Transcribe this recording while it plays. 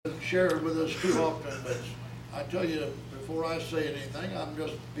share with us too often, but I tell you, before I say anything, I'm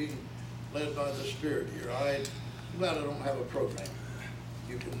just being led by the Spirit here. I'm glad I don't have a program.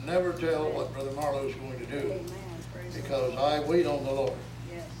 You can never tell what Brother Marlowe is going to do because I wait on the Lord.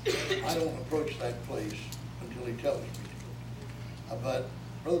 I don't approach that place until he tells me to. But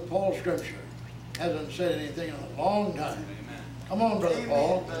Brother Paul Schrimscher hasn't said anything in a long time. Come on, Brother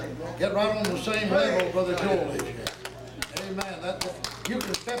Paul. Get right on the same level Brother Joel is here. Amen. You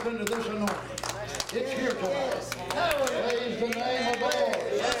can step into this anointing. It's here tonight. Praise the name of the Lord.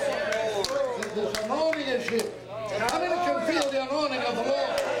 This anointing is here. How many can feel the anointing of the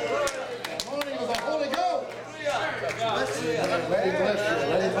Lord? The anointing of the Holy Ghost. Let him bless you.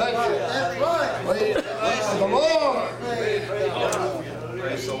 Let him bless you. That's right. Praise the Lord.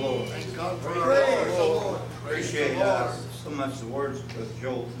 Praise the Lord. Praise the Lord. Appreciate so much the words of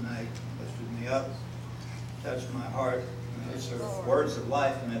Joel tonight. Lifted me up, touched my heart. These are words of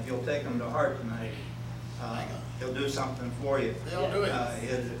life, and if you'll take them to heart tonight, he'll do something for you. They'll do it.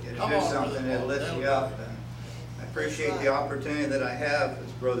 It'll do something that'll lift you up. And I appreciate the opportunity that I have,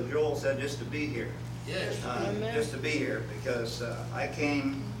 as Brother Joel said, just to be here. Yes. Just to be here, because I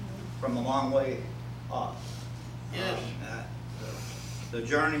came from a long way off. Yes. The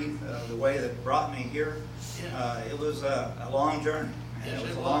journey, the way that brought me here, it was a long journey. And it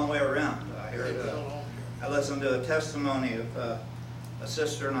was a long way around. I listened to a testimony of a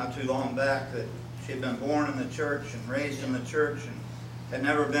sister not too long back that she'd been born in the church and raised in the church and had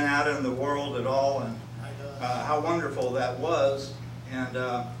never been out in the world at all, and how wonderful that was. And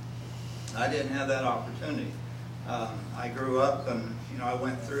I didn't have that opportunity. I grew up and I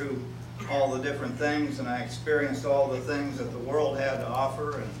went through all the different things, and I experienced all the things that the world had to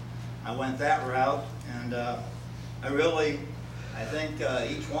offer, and I went that route. And I think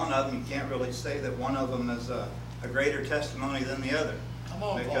each one of them, you can't really say that one of them is a greater testimony than the other. Come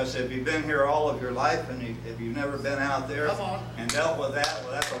on, because Paul. If you've been here all of your life and if you've never been out there and dealt with that,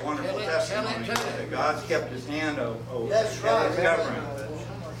 well, that's a wonderful testimony. That God's kept his hand over his covering.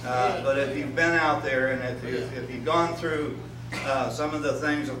 But if you've been out there and if you've gone through some of the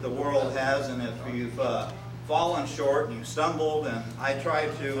things that the world has, and if you've fallen short and you stumbled, and I try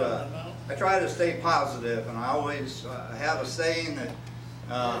to stay positive, and I always have a saying that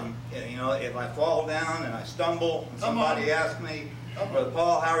if I fall down and I stumble and somebody asks me, Brother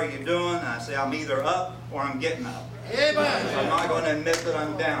Paul, how are you doing? And I say, I'm either up or I'm getting up. Amen. So I'm not going to admit that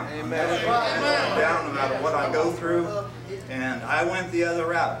I'm down. I'm never going to admit that I'm down no matter what I go through. And I went the other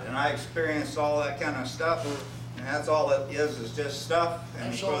route, and I experienced all that kind of stuff. And that's all it is just stuff.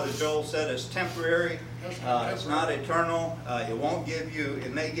 And Brother Joel said it's temporary. It's not eternal.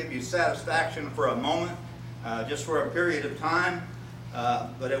 It may give you satisfaction for a moment, just for a period of time.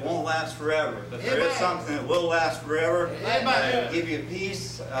 But it won't last forever. But there is something that will last forever. It'll give you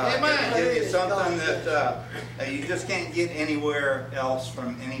peace. It'll give you something that you just can't get anywhere else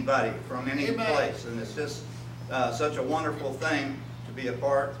from anybody, from any place. And it's just such a wonderful thing to be a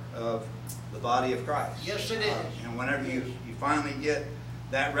part of the body of Christ. Yes, it is. And whenever you finally get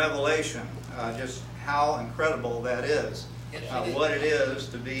that revelation, just how incredible that is, what it is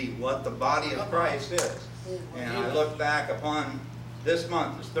to be what the body of Christ is. And I look back upon this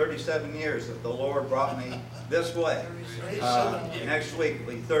month, it's 37 years that the Lord brought me this way. Next week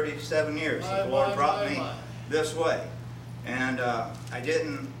will be 37 years that the Lord brought me this way. And I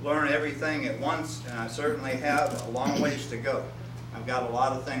didn't learn everything at once, and I certainly have a long ways to go. I've got a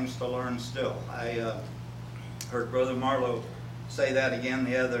lot of things to learn still. I heard Brother Marlowe say that again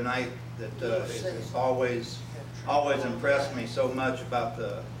the other night, that it's always impressed me so much about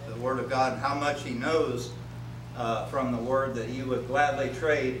the Word of God and how much he knows from the Word, that he would gladly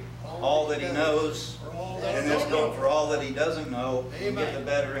trade all that he knows in this book for all that he doesn't know and get the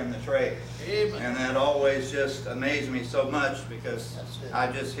better in the trade. And that always just amazed me so much, because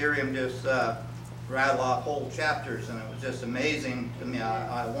I just hear him just rattle off whole chapters, and it was just amazing to me.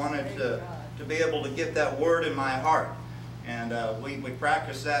 I wanted to be able to get that Word in my heart. And we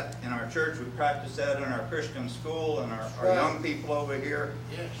practice that in our church. We practice that in our Christian school and our young people over here.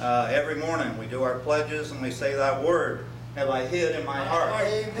 Every morning we do our pledges and we say, "Thy word have I hid in my heart,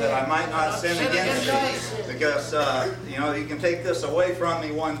 that I might not sin against thee." Because you can take this away from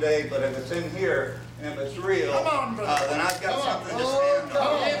me one day, but if it's in here and if it's real, then I've got something to stand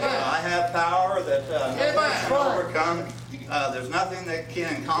on. I have power that nothing can overcome. There's nothing that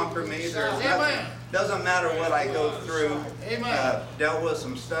can conquer me. There's nothing. Doesn't matter what I go through. Dealt with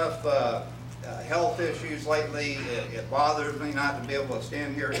some stuff, health issues lately. It bothers me not to be able to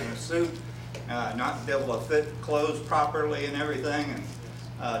stand here in a suit, not to be able to fit clothes properly and everything.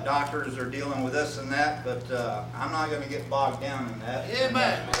 Doctors are dealing with this and that, but I'm not going to get bogged down in that.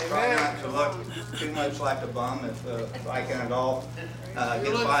 Amen. Try not to look too much like a bum if I can at all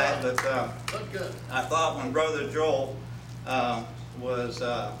get by it. But Look good. I thought when Brother Joel was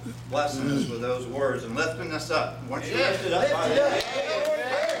blessing us with those words and lifting us up. Once you lift it up by the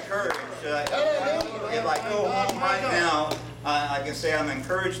I'm encouraged. If I go home right now, I can say I'm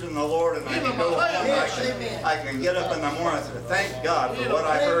encouraged in the Lord, and I can go home. I can get up in the morning and say, thank God for what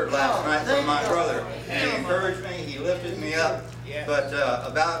I heard last night from my brother. He encouraged me. He lifted me up. But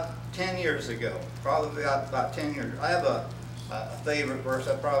about 10 years ago, probably about 10 years, I have a favorite verse.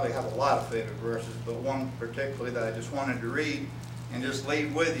 I probably have a lot of favorite verses, but one particularly that I just wanted to read and just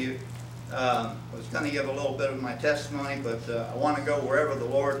leave with you. I was going to give a little bit of my testimony, but I want to go wherever the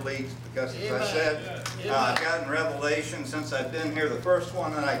Lord leads, because as I said, I've gotten revelation since I've been here. The first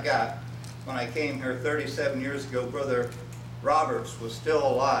one that I got when I came here 37 years ago, Brother Roberts was still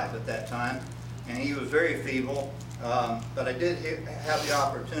alive at that time, and he was very feeble, but I did have the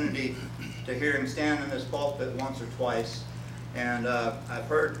opportunity to hear him stand in this pulpit once or twice, and I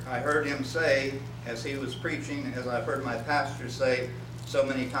heard him say, as he was preaching, as I've heard my pastor say so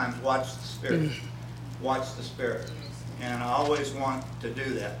many times, watch the Spirit, watch the Spirit. And I always want to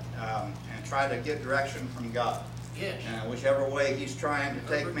do that and try to get direction from God. Yes. And whichever way He's trying to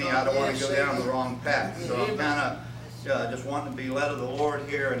take me, I don't want to go down the wrong path. So I'm kind of just wanting to be led of the Lord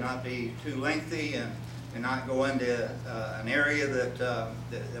here and not be too lengthy and not go into an area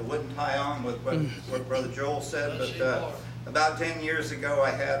that wouldn't tie on with what Brother Joel said. But about 10 years ago, I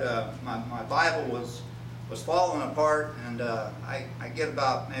had my Bible was falling apart, and I get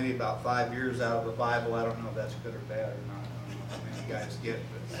maybe about 5 years out of the Bible. I don't know if that's good or bad or not. I don't know how many you guys get,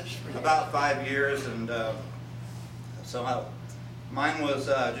 but about 5 years, and so mine was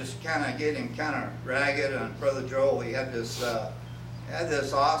just kind of getting kind of ragged. And Brother Joel, he had this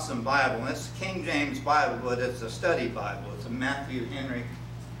awesome Bible, and it's a King James Bible, but it's a study Bible. It's a Matthew Henry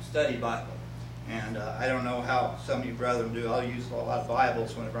study Bible. And I don't know how some of you brethren do. I'll use a lot of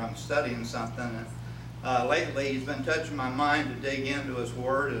Bibles whenever I'm studying something. And lately, he's been touching my mind to dig into his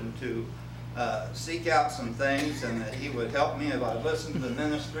Word and to seek out some things, and that he would help me if I listen to the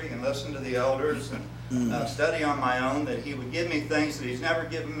ministry and listen to the elders and study on my own, that he would give me things that he's never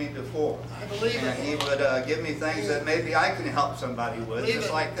given me before. I believe it. And he would give me things that maybe I can help somebody with,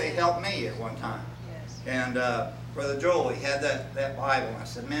 just like they helped me at one time. And Brother Joel, he had that Bible, and I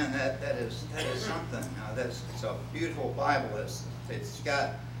said, man, that is something. It's a beautiful Bible. It's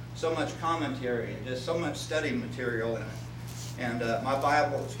got so much commentary and just so much study material in it. And my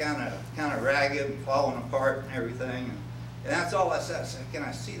Bible was kind of ragged and falling apart and everything. And that's all I said. I said, can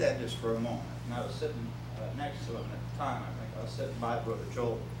I see that just for a moment? And I was sitting next to him at the time. I think I was sitting by Brother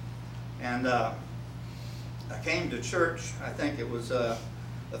Joel. And I came to church. I think it was the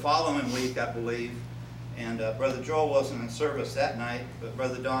following week, I believe. And Brother Joel wasn't in service that night, but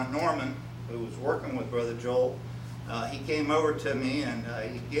Brother Don Norman, who was working with Brother Joel, he came over to me and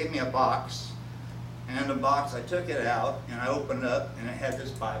he gave me a box. And in the box, I took it out and I opened it up, and it had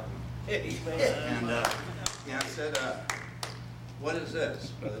this Bible. And I said, what is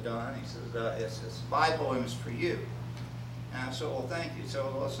this, Brother Don? He says, it's a Bible and it's for you. And I said, well, thank you.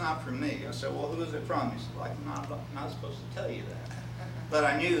 So, well, it's not for me. I said, well, who is it from? He said, well, I'm not supposed to tell you that. But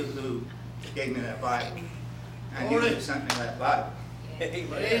I knew who gave me that Bible. I knew who sent me that Bible.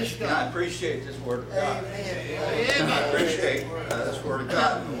 And I appreciate this Word of God. I appreciate this Word of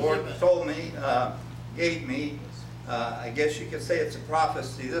God. The Lord told me, gave me, I guess you could say it's a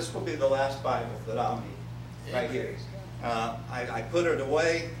prophecy. This will be the last Bible that I'll need, right here. I put it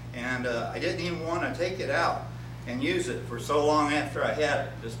away, and I didn't even want to take it out and use it for so long after I had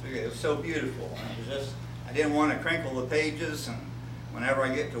it, just because it was so beautiful. And I didn't want to crinkle the pages, and whenever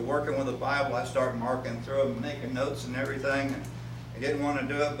I get to working with the Bible, I start marking through them and making notes and everything. And I didn't want to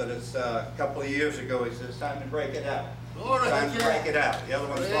do it, but it's a couple of years ago, he said, it's time to break it out. Time to break it out. The other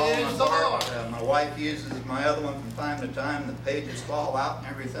one's falling apart. My wife uses my other one from time to time. The pages fall out and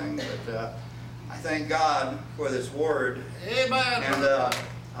everything. But I thank God for this Word. Amen. And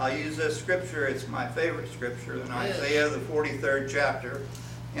I'll use this scripture. It's my favorite scripture in Isaiah, the 43rd chapter.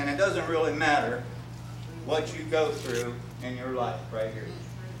 And it doesn't really matter what you go through in your life right here.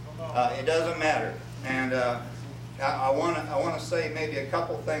 It doesn't matter. And I want to say maybe a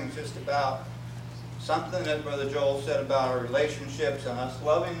couple things just about something that Brother Joel said about our relationships and us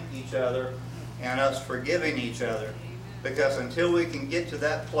loving each other and us forgiving each other. Because until we can get to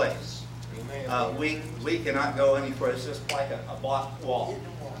that place, we cannot go any further. It's just like a block wall.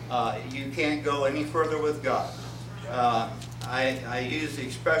 You can't go any further with God. I use the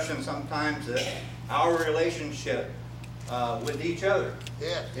expression sometimes that our relationship with each other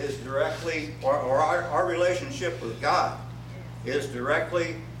Yes. is directly, or our relationship with God is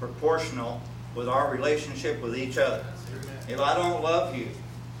directly proportional with our relationship with each other. If I don't love you,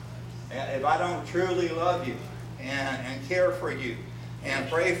 if I don't truly love you and care for you and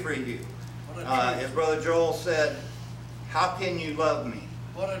pray for you, as Brother Joel said, how can you love me?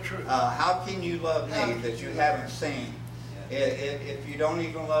 What a truth. How can you love me that you haven't seen? If you don't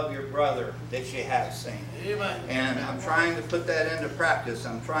even love your brother that you have seen. Amen. And I'm trying to put that into practice.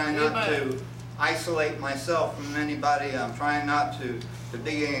 I'm trying not to isolate myself from anybody. I'm trying not to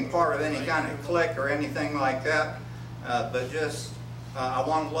be any part of any kind of clique or anything like that. But just, I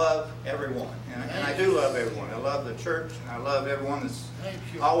want to love everyone. And I do love everyone. I love the church. And I love everyone that's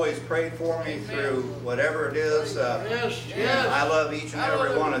always prayed for me through whatever it is. Yes, and yes. I love each and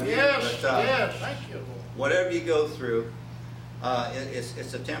every one of you. Yes, But, yes. Thank you, Lord. whatever you go through,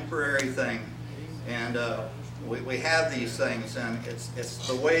 it's a temporary thing. And we have these things, and it's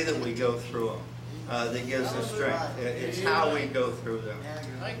the way that we go through them that gives us strength. It's how we go through them.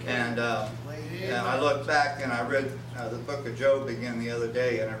 And I look back and I read the book of Job again the other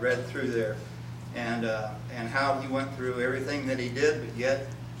day, and I read through there, and how he went through everything that he did, but yet,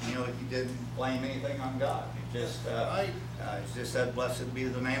 he didn't blame anything on God. He just said, "Blessed be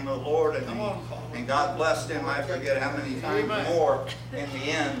the name of the Lord," and God blessed him. I forget how many times more in the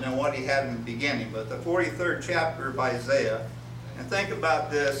end than what he had in the beginning. But the 43rd chapter of Isaiah, and think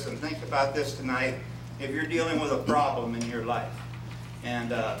about this, and think about this tonight. If you're dealing with a problem in your life,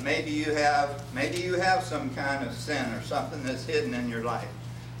 and maybe you have some kind of sin or something that's hidden in your life.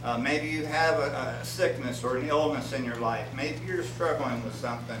 Maybe you have a sickness or an illness in your life. Maybe you're struggling with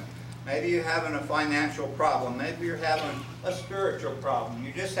something. Maybe you're having a financial problem. Maybe you're having a spiritual problem.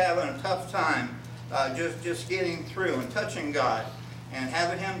 You're just having a tough time just getting through and touching God and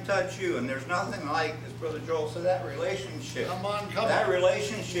having Him touch you. And there's nothing like, as Brother Joel said, that relationship. That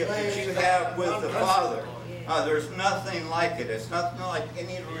relationship that you have with the Father. There's nothing like it. It's nothing like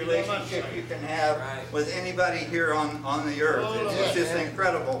any relationship you can have with anybody here on the earth. It's just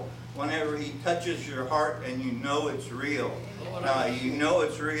incredible whenever He touches your heart and you know it's real. You know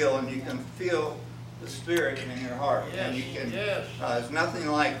it's real, and you can feel the Spirit in your heart. And you can. There's nothing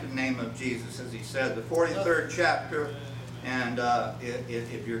like the name of Jesus, as He said. The 43rd chapter, and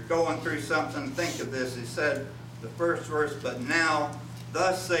if you're going through something, think of this. He said, the first verse, "But now,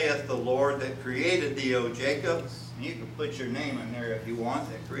 thus saith the Lord that created thee, O Jacob," and you can put your name in there if you want,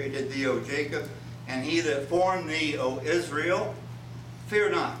 "that created thee, O Jacob, and he that formed thee, O Israel, fear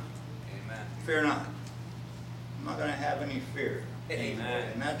not." Amen. Fear not. I'm not going to have any fear. Amen.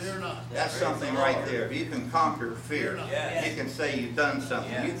 And that's something right there. If you can conquer fear, you can say you've done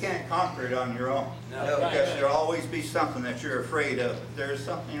something. You can't conquer it on your own. Because there'll always be something that you're afraid of. There's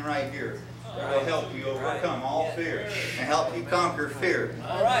something right here that will help you overcome all fear and help you conquer fear.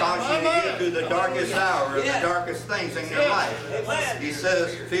 Cause you to get through the darkest hour or the darkest things in your life. He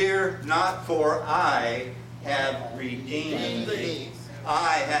says, "Fear not, for I have redeemed thee."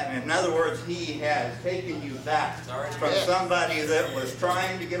 In other words, He has taken you back from somebody that was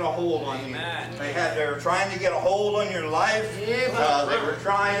trying to get a hold on you. They were trying to get a hold on your life. They were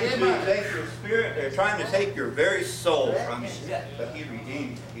trying to take your spirit. They were trying to take your very soul from you. But He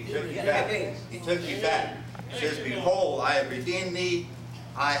redeemed you. He took you back. He took you back. He says, "Behold, I have redeemed thee.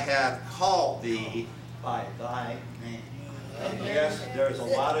 I have called thee by thy name." And yes, there's a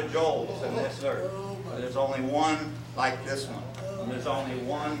lot of Joels in this earth. But there's only one like this one. And there's only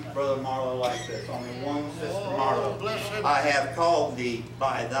one Brother Marlowe like this, only one Sister Marlowe. "I have called thee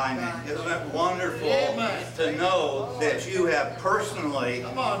by thy name." Isn't it wonderful to know that you have personally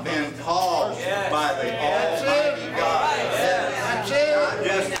been called by the Almighty God? Not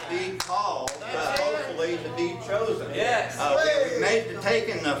just to be called, but hopefully to be chosen. We've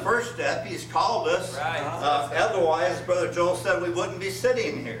taken the first step. He's called us. Otherwise, Brother Joel said, we wouldn't be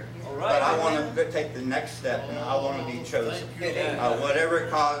sitting here. But I want to take the next step, and I want to be chosen. Whatever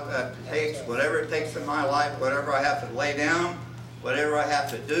it takes in my life, whatever I have to lay down, whatever I have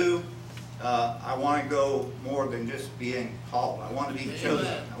to do, I want to go more than just being called. I want to be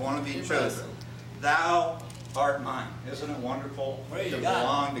chosen. I want to be chosen. "Thou art mine." Isn't it wonderful to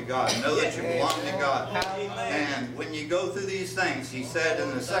belong to God? Know that you belong to God. And when you go through these things, He said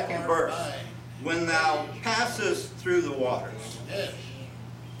in the second verse, "When thou passest through the waters,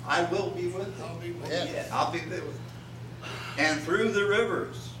 I will be with thee." I'll be with thee. "And through the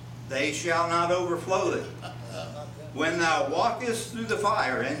rivers, they shall not overflow thee. When thou walkest through the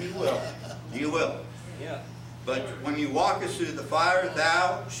fire," and you will. "But when you walkest through the fire,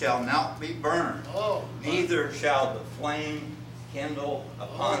 thou shalt not be burned, neither shall the flame kindle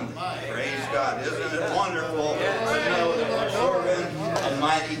upon thee. Praise God. Isn't it wonderful to know that we're serving a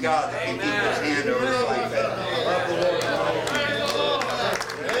mighty God that can keep his hand over the